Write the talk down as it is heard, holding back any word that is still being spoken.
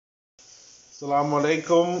Assalamu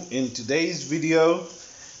alaikum. In today's video,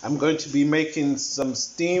 I'm going to be making some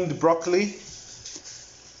steamed broccoli.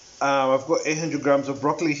 I've got 800 grams of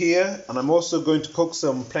broccoli here, and I'm also going to cook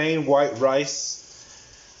some plain white rice.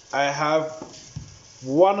 I have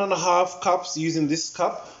 1.5 cups using this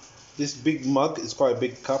cup. This big mug is quite a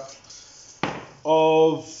big cup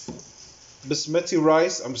of Basmati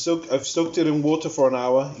rice. I've soaked it in water for an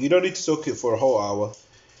hour. You don't need to soak it for a whole hour.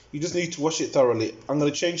 You just need to wash it thoroughly. I'm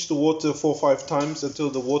going to change the water 4 or 5 times until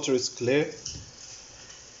the water is clear.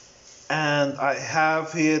 And I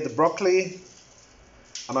have here the broccoli,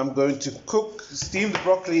 and I'm going to steam the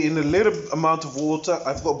broccoli in a little amount of water.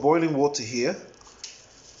 I've got boiling water here.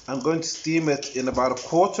 I'm going to steam it in about a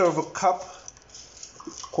quarter of a cup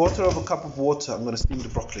of water. I'm going to steam the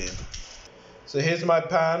broccoli in. So here's my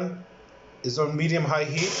pan. It's on medium-high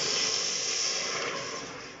heat.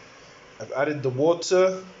 I've added the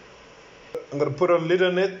water. I'm going to put a lid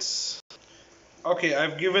on it. Okay,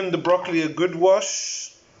 I've given the broccoli a good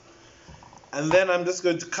wash. And then I'm just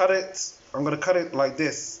going to cut it. I'm going to cut it like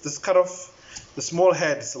this. Just cut off the small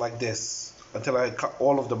heads like this until I cut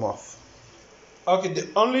all of them off. Okay, the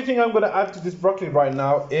only thing I'm going to add to this broccoli right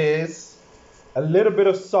now is a little bit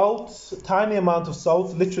of salt, a tiny amount of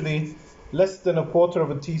salt, literally less than a quarter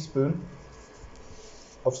of a teaspoon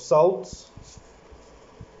of salt.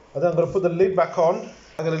 And then I'm going to put the lid back on.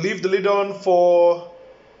 I'm going to leave the lid on for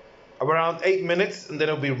around 8 minutes and then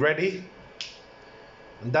it'll be ready.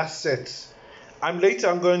 And that's it. Later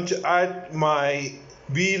I'm going to add my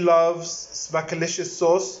Bee Loves Spackalicious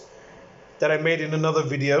sauce that I made in another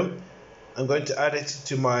video. I'm going to add it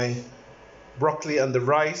to my broccoli and the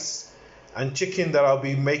rice and chicken that I'll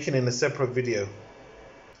be making in a separate video.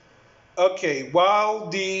 Okay, while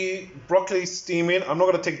the broccoli is steaming, I'm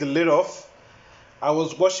not going to take the lid off. I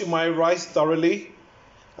was washing my rice thoroughly,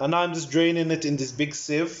 and now I'm just draining it in this big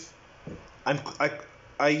sieve.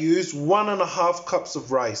 I used 1.5 cups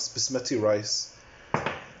of rice, Basmati rice,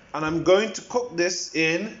 and I'm going to cook this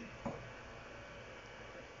in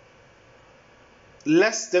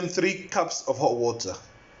less than 3 cups of hot water.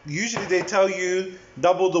 Usually they tell you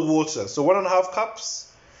double the water, so 1.5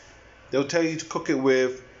 cups, they'll tell you to cook it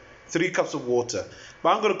with 3 cups of water.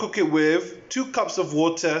 But I'm going to cook it with 2 cups of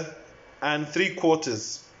water and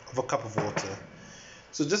 3/4 of a cup of water.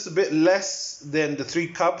 So just a bit less than the 3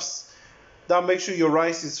 cups. Now make sure your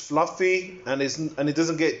rice is fluffy and it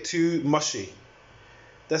doesn't get too mushy.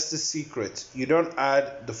 That's the secret. You don't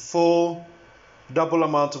add the full double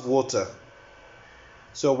amount of water.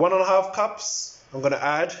 So 1.5 cups, I'm going to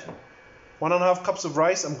add 1.5 cups of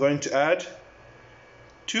rice. I'm going to add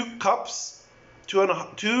 2 cups, 2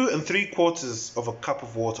 3/4 of a cup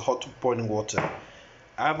of water, hot boiling water.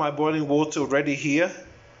 I have my boiling water ready here.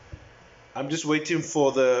 I'm just waiting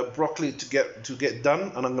for the broccoli to get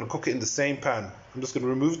done, and I'm going to cook it in the same pan. I'm just going to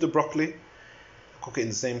remove the broccoli, cook it in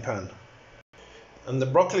the same pan. And the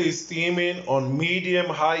broccoli is steaming on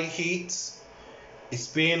medium-high heat. It's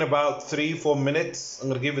been about 3-4 minutes. I'm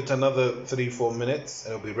going to give it another 3-4 minutes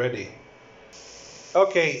and it'll be ready.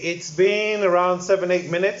 Okay, it's been around 7-8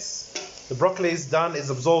 minutes. The broccoli is done, it's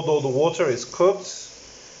absorbed all the water, it's cooked.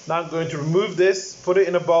 Now I'm going to remove this, put it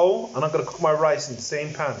in a bowl, and I'm going to cook my rice in the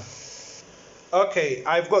same pan. Okay,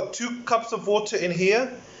 I've got 2 cups of water in here,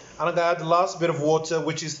 and I'm going to add the last bit of water,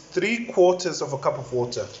 which is 3/4 of a cup of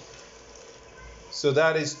water. So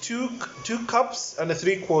that is 2 cups and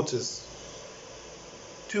 3/4.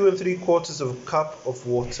 2 3/4 of a cup of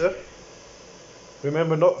water.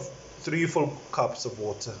 Remember, not 3 full cups of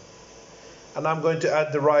water. And I'm going to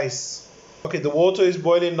add the rice. Okay, the water is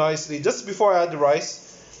boiling nicely. Just before I add the rice,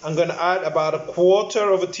 I'm going to add about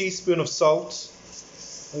 1/4 teaspoon of salt.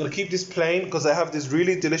 I'm going to keep this plain because I have this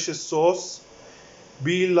really delicious sauce,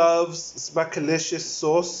 Bee Loves Spackalicious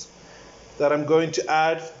sauce, that I'm going to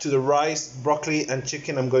add to the rice, broccoli and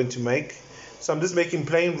chicken I'm going to make. So I'm just making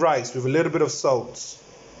plain rice with a little bit of salt.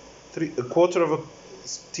 1/4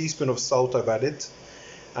 teaspoon of salt I've added.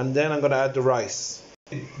 And then I'm going to add the rice.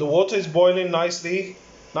 The water is boiling nicely.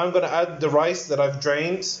 Now I'm going to add the rice that I've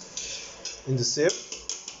drained in the sieve.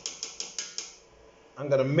 I'm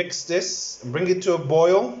going to mix this and bring it to a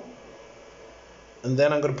boil. And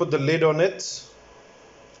then I'm going to put the lid on it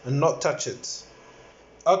and not touch it.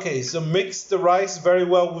 Okay, so mix the rice very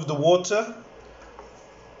well with the water,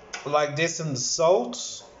 like this, and the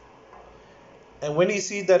salt. And when you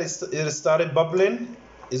see that it has started bubbling,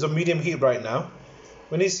 it's on medium heat right now.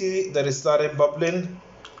 When you see that it started bubbling,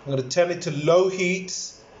 I'm going to turn it to low heat,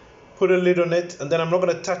 put a lid on it, and then I'm not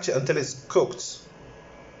going to touch it until it's cooked.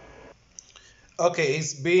 Okay,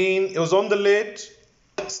 it was on the lid,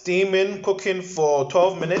 steaming, cooking for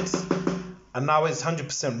 12 minutes. And now it's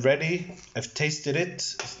 100% ready. I've tasted it.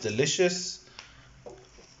 It's delicious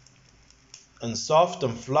and soft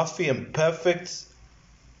and fluffy and perfect.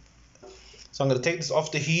 So I'm going to take this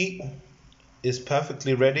off the heat. It's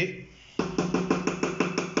perfectly ready.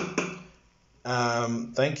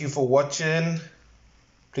 Thank you for watching.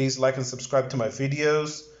 Please like and subscribe to my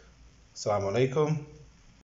videos. Assalamu alaikum.